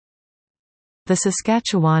The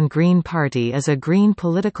Saskatchewan Green Party is a Green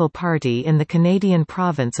political party in the Canadian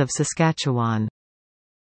province of Saskatchewan.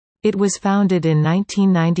 It was founded in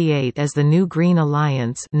 1998 as the New Green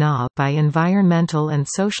Alliance by environmental and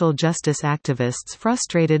social justice activists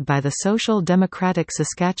frustrated by the Social Democratic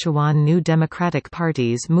Saskatchewan New Democratic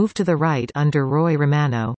Party's move to the right under Roy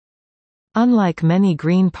Romano. Unlike many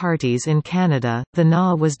Green parties in Canada, the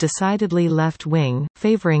NA was decidedly left-wing,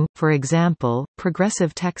 favouring, for example,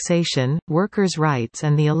 progressive taxation, workers' rights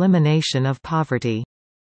and the elimination of poverty.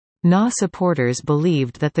 NA supporters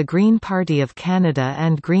believed that the Green Party of Canada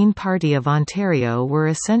and Green Party of Ontario were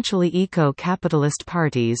essentially eco-capitalist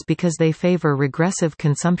parties because they favour regressive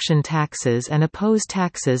consumption taxes and oppose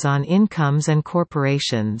taxes on incomes and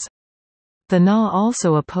corporations. The NA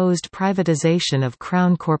also opposed privatization of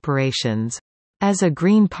Crown corporations. As a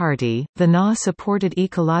Green Party, the NA supported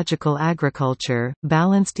ecological agriculture,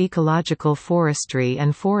 balanced ecological forestry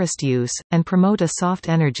and forest use, and promote a soft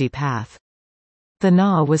energy path. The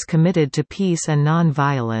NA was committed to peace and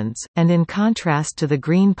non-violence, and in contrast to the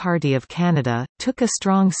Green Party of Canada, took a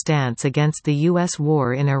strong stance against the U.S.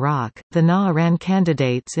 war in Iraq. The NA ran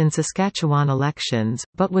candidates in Saskatchewan elections,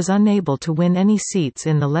 but was unable to win any seats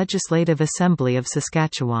in the Legislative Assembly of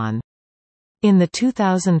Saskatchewan. In the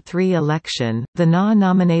 2003 election, the NA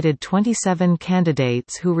nominated 27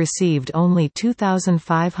 candidates who received only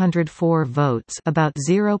 2,504 votes, about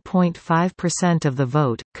 0.5% of the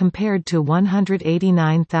vote, compared to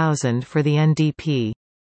 189,000 for the NDP.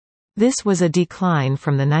 This was a decline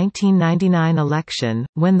from the 1999 election,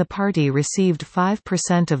 when the party received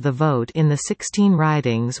 5% of the vote in the 16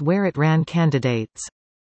 ridings where it ran candidates.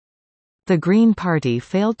 The Green Party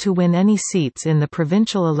failed to win any seats in the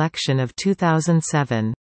provincial election of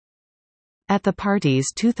 2007. At the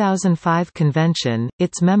party's 2005 convention,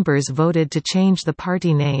 its members voted to change the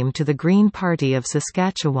party name to the Green Party of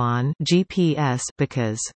Saskatchewan (GPS)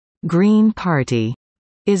 because Green Party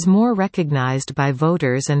is more recognized by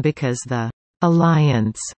voters and because the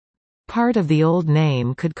Alliance part of the old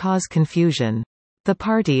name could cause confusion. The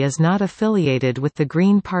party is not affiliated with the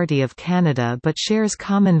Green Party of Canada but shares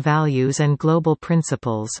common values and global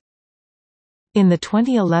principles. In the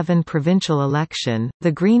 2011 provincial election,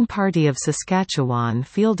 the Green Party of Saskatchewan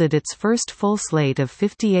fielded its first full slate of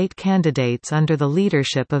 58 candidates under the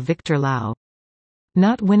leadership of Victor Lau.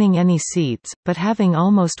 Not winning any seats, but having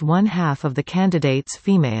almost one-half of the candidates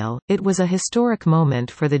female, it was a historic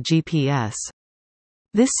moment for the GPS.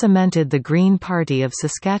 This cemented the Green Party of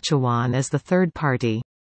Saskatchewan as the third party.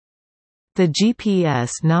 The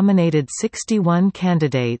GPS nominated 61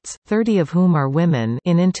 candidates, 30 of whom are women,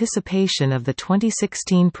 in anticipation of the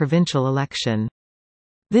 2016 provincial election.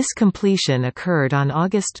 This completion occurred on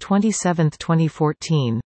August 27,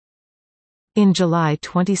 2014. In July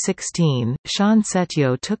 2016, Sean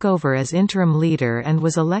Setio took over as interim leader and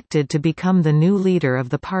was elected to become the new leader of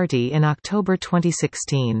the party in October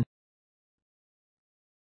 2016.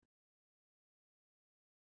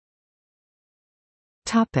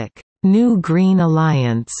 New Green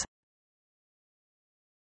Alliance.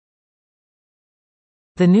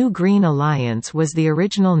 The New Green Alliance was the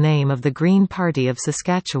original name of the Green Party of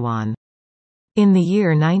Saskatchewan. In the year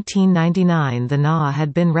 1999 the NA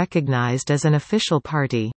had been recognized as an official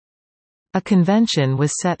party. A convention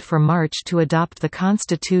was set for March to adopt the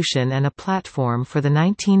constitution and a platform for the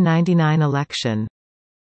 1999 election.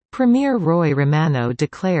 Premier Roy Romano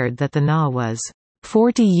declared that the NA was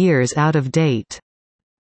 40 years out of date.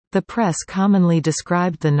 The press commonly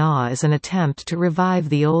described the NA as an attempt to revive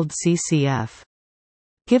the old CCF.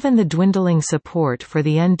 Given the dwindling support for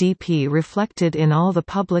the NDP reflected in all the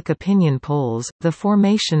public opinion polls, the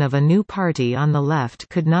formation of a new party on the left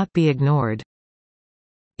could not be ignored.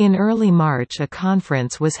 In early March a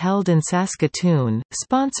conference was held in Saskatoon,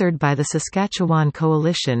 sponsored by the Saskatchewan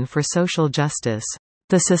Coalition for Social Justice.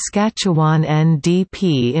 The Saskatchewan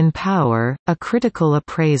NDP in Power, a critical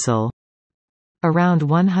appraisal. Around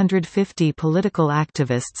 150 political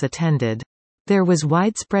activists attended. There was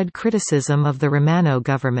widespread criticism of the Romano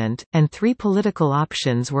government, and three political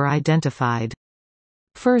options were identified.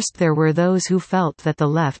 First, there were those who felt that the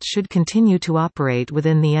left should continue to operate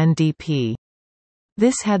within the NDP.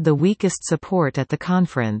 This had the weakest support at the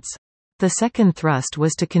conference. The second thrust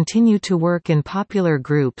was to continue to work in popular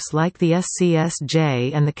groups like the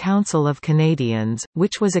SCSJ and the Council of Canadians,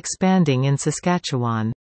 which was expanding in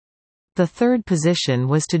Saskatchewan. The third position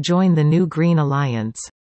was to join the New Green Alliance.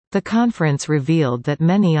 The conference revealed that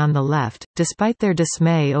many on the left, despite their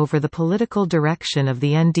dismay over the political direction of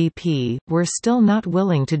the NDP, were still not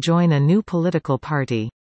willing to join a new political party.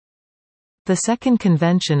 The second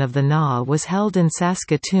convention of the NA was held in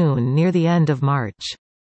Saskatoon near the end of March.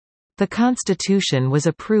 The constitution was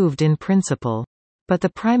approved in principle. But the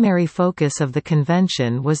primary focus of the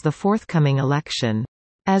convention was the forthcoming election.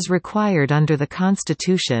 As required under the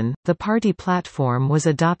constitution, the party platform was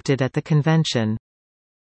adopted at the convention.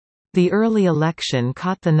 The early election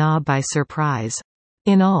caught the NA by surprise.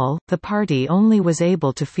 In all, the party only was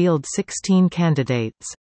able to field 16 candidates.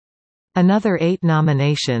 Another 8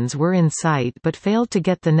 nominations were in sight but failed to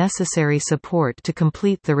get the necessary support to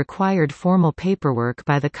complete the required formal paperwork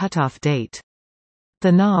by the cutoff date.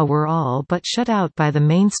 The NA were all but shut out by the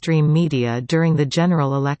mainstream media during the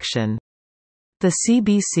general election. The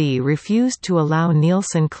CBC refused to allow Neil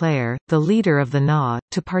Sinclair, the leader of the NA,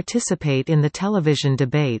 to participate in the television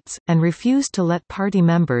debates, and refused to let party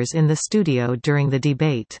members in the studio during the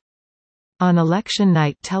debate. On election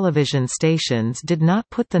night, television stations did not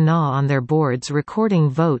put the NA on their boards recording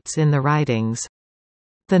votes in the ridings.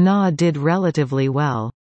 The NA did relatively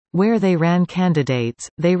well. Where they ran candidates,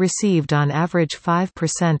 they received on average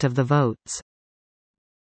 5% of the votes.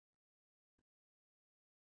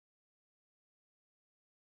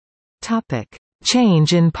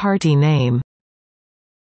 Change in party name.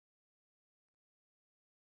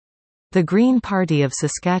 The Green Party of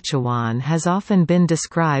Saskatchewan has often been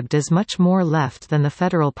described as much more left than the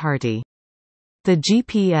Federal Party. The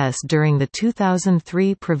GPS during the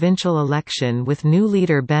 2003 provincial election with new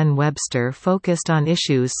leader Ben Webster focused on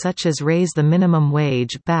issues such as raise the minimum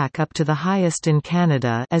wage back up to the highest in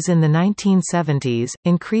Canada as in the 1970s,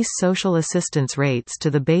 increase social assistance rates to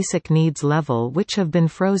the basic needs level which have been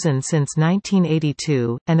frozen since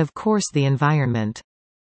 1982, and of course the environment.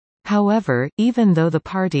 However, even though the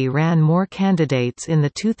party ran more candidates in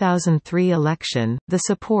the 2003 election, the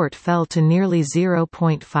support fell to nearly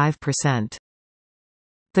 0.5%.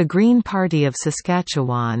 The Green Party of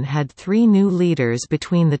Saskatchewan had 3 new leaders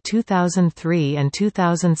between the 2003 and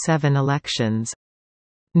 2007 elections.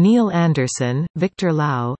 Neil Anderson, Victor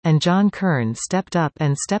Lau, and John Kern stepped up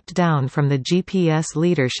and stepped down from the GPS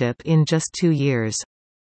leadership in just 2 years.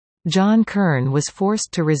 John Kern was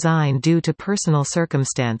forced to resign due to personal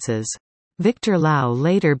circumstances. Victor Lau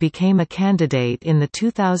later became a candidate in the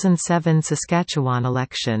 2007 Saskatchewan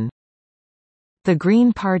election. The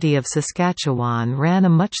Green Party of Saskatchewan ran a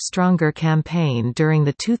much stronger campaign during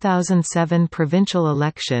the 2007 provincial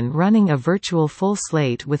election, running a virtual full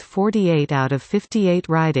slate with 48 out of 58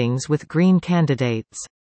 ridings with Green candidates.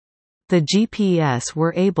 The GPS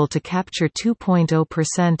were able to capture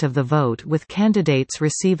 2.0% of the vote, with candidates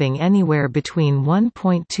receiving anywhere between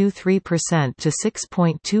 1.23% to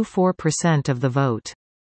 6.24% of the vote.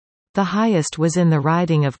 The highest was in the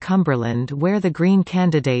riding of Cumberland, where the Green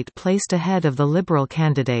candidate placed ahead of the Liberal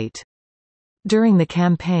candidate. During the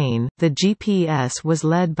campaign, the GPS was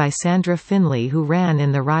led by Sandra Finley, who ran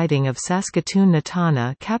in the riding of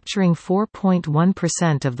Saskatoon-Natana, capturing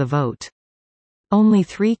 4.1% of the vote. Only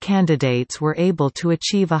 3 candidates were able to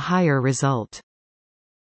achieve a higher result.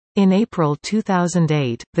 In April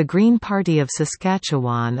 2008, the Green Party of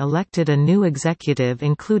Saskatchewan elected a new executive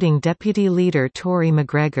including Deputy Leader Tory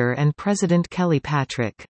McGregor and President Kelly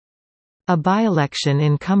Patrick. A by-election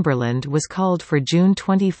in Cumberland was called for June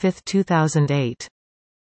 25, 2008.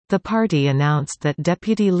 The party announced that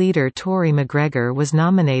Deputy Leader Tory McGregor was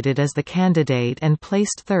nominated as the candidate and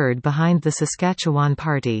placed third behind the Saskatchewan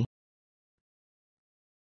Party.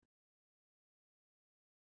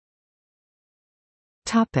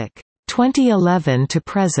 2011 to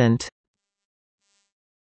present.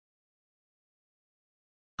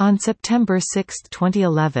 On September 6,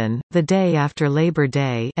 2011, the day after Labor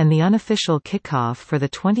Day and the unofficial kickoff for the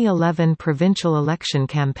 2011 provincial election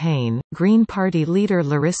campaign, Green Party leader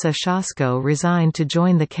Larissa Shasko resigned to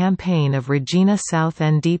join the campaign of Regina South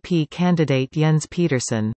NDP candidate Jens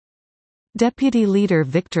Petersen. Deputy Leader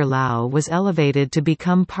Victor Lau was elevated to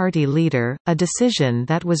become party leader, a decision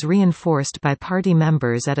that was reinforced by party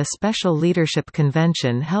members at a special leadership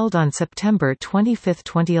convention held on September 25,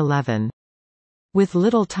 2011. With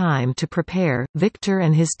little time to prepare, Victor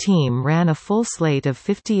and his team ran a full slate of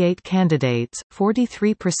 58 candidates,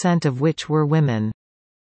 43% of which were women.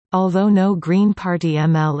 Although no Green Party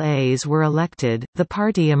MLAs were elected, the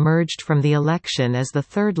party emerged from the election as the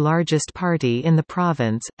third largest party in the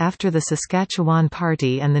province, after the Saskatchewan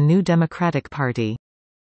Party and the New Democratic Party.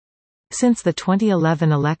 Since the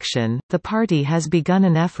 2011 election, the party has begun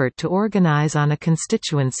an effort to organize on a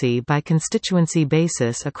constituency-by-constituency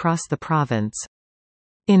basis across the province.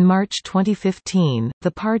 In March 2015,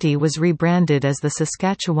 the party was rebranded as the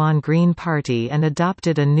Saskatchewan Green Party and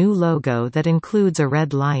adopted a new logo that includes a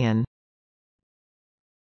red lion.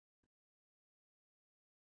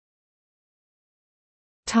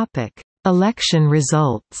 Election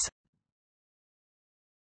results.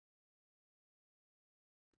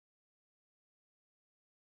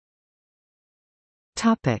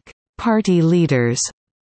 Party leaders.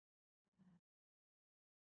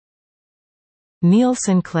 Neil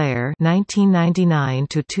Sinclair (1999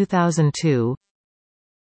 to 2002),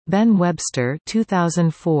 Ben Webster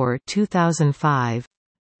 (2004–2005),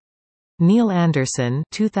 Neil Anderson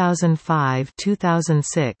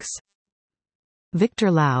 (2005–2006), Victor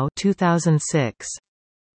Lau (2006),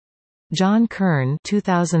 John Kern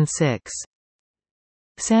 (2006),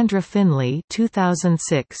 Sandra Finley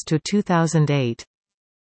 (2006–2008),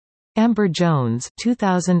 Amber Jones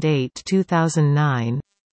 (2008–2009),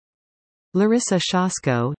 Larissa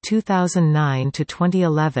Shasko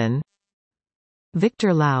 (2009–2011),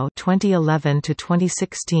 Victor Lau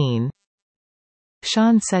 (2011–2016),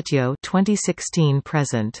 Sean Setio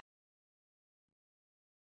 (2016–present).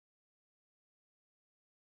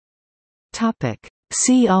 Topic.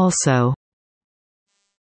 See also: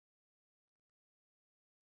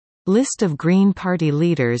 List of Green Party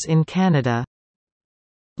leaders in Canada,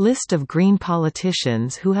 List of Green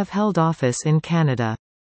politicians who have held office in Canada.